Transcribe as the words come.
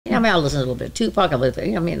mean, I listened to a little bit of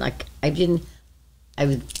 2PAC. I mean, like I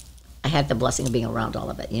had the blessing of being around all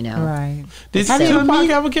of it, you know. Right. Did 2PAC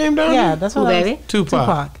ever came down? Yeah, that's what baby?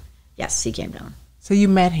 2PAC. Yes, he came down. So you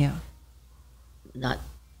met him? Not.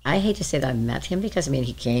 I hate to say that I met him because I mean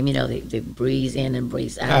he came. You know, they breeze in and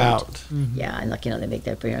breeze out. Mm-hmm. Yeah, and like they make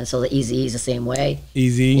their appearance. So the Easy's the same way.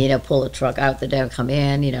 Easy. You know, pull the truck out the door, come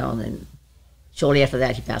in. You know, and then shortly after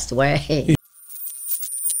that he passed away.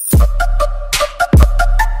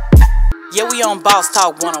 Yeah, we on Boss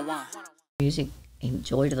Talk 101. Music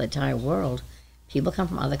enjoyed to the entire world. People come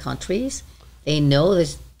from other countries. They know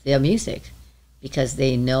their music because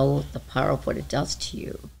they know the power of what it does to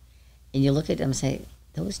you. And you look at them and say,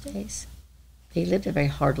 those days, they lived a very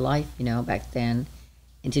hard life, you know, back then.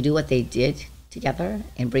 And to do what they did together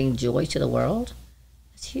and bring joy to the world,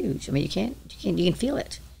 it's huge. I mean, you can feel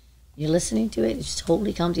it. You're listening to it, it just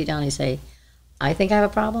totally calms you down and you say, I think I have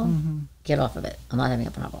a problem, get off of it. I'm not having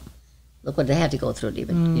a problem. Look what they had to go through to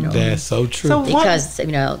even, you know. That's so true. So because, you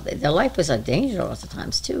know, their life was a danger lots of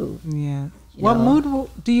times, too. Yeah. You What know? mood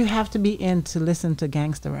do you have to be in to listen to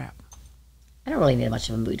gangster rap? I don't really need much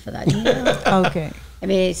of a mood for that. You know? Okay. I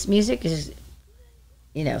mean, music is,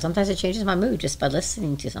 you know, sometimes it changes my mood just by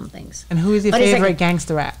listening to some things. And who is your But it's favorite like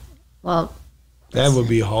gangster rap? Well, That would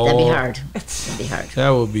be hard. that'd be hard. That'd be hard. That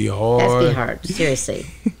would be hard. That'd be hard. Seriously.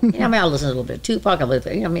 You know, I mean, I listened to a little bit of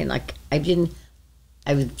 2PAC. I mean, like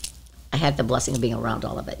I had the blessing of being around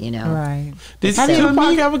all of it, you know. Right. Did Have you ever 2PAC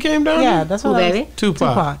met- ever came down? Yeah, that's what baby?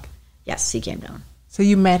 2PAC. Yes, he came down. So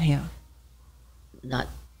you met him? Not.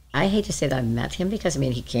 I hate to say that I met him because I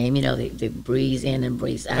mean he came. You know, they breeze in and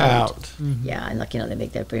breeze out. Yeah, and like they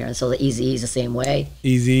make their appearance. So the Easy's the same way.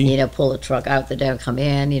 Easy. You know, pull the truck out the door, come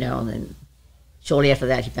in. You know, and then shortly after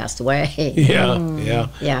that he passed away. Yeah.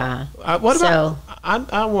 Yeah. What about?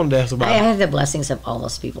 I wanted to ask about. I had the blessings of all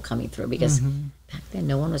those people coming through because back then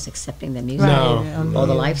no one was accepting the music, No. or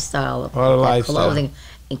the lifestyle, Or the that lifestyle. clothing,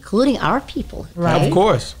 including our people. Right. okay? Of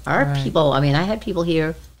course. Our people. I mean, I had people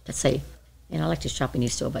here that say, you know, I like to shop in your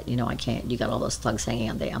store, but you know, I can't. You got all those thugs hanging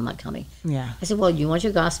out there. I'm not coming. Yeah. I said, well, you want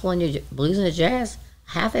your gospel and your blues and your jazz?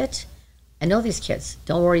 Have it. I know these kids.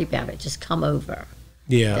 Don't worry about it. Just come over.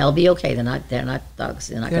 Yeah. They'll be okay. They're not thugs.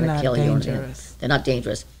 They're not They're going to not kill you. dangerous. They're not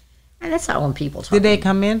dangerous. And that's our own people talking. Did they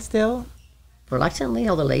come in still? Reluctantly,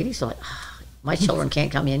 all the ladies are like, my children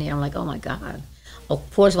can't come in here. I'm like, oh my God.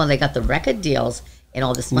 Of course, when they got the record deals and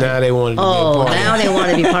all this money. Now they wanted to be a Oh, part of now it. they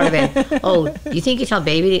want to be part of it. Oh, you think you tell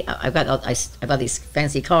baby, I've got these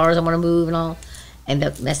fancy cars I want to move and all. And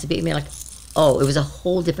that messed with me like, oh, it was a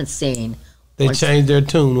whole different scene. They Once- changed their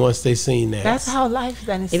tune once they seen that. That's how life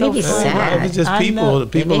then is It so made me fun. sad. It's just I people. know.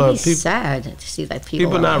 It People made are me people. sad to see that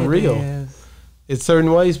people Not It real. is. In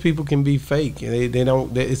certain ways, people can be fake. They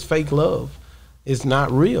don't. It's fake love. It's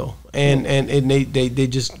not real, and they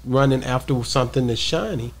just running after something that's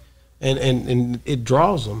shiny, and it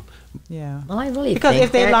draws them. Yeah. Well, I really Because think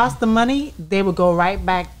if they that- lost the money, they would go right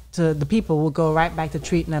back to the people would go right back to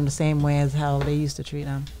treating them the same way as how they used to treat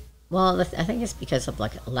them. Well, I think it's because of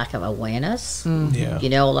like a lack of awareness. Yeah. You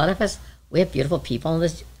know, a lot of us, we have beautiful people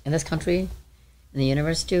in this country, in the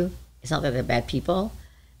universe too. It's not that they're bad people.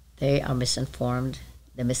 They are misinformed,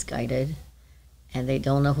 they're misguided, and they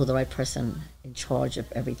don't know who the right person in charge of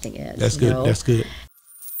everything is. That's you good. know? That's good.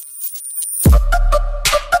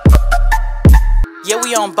 Yeah,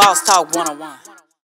 we on Boss Talk 101.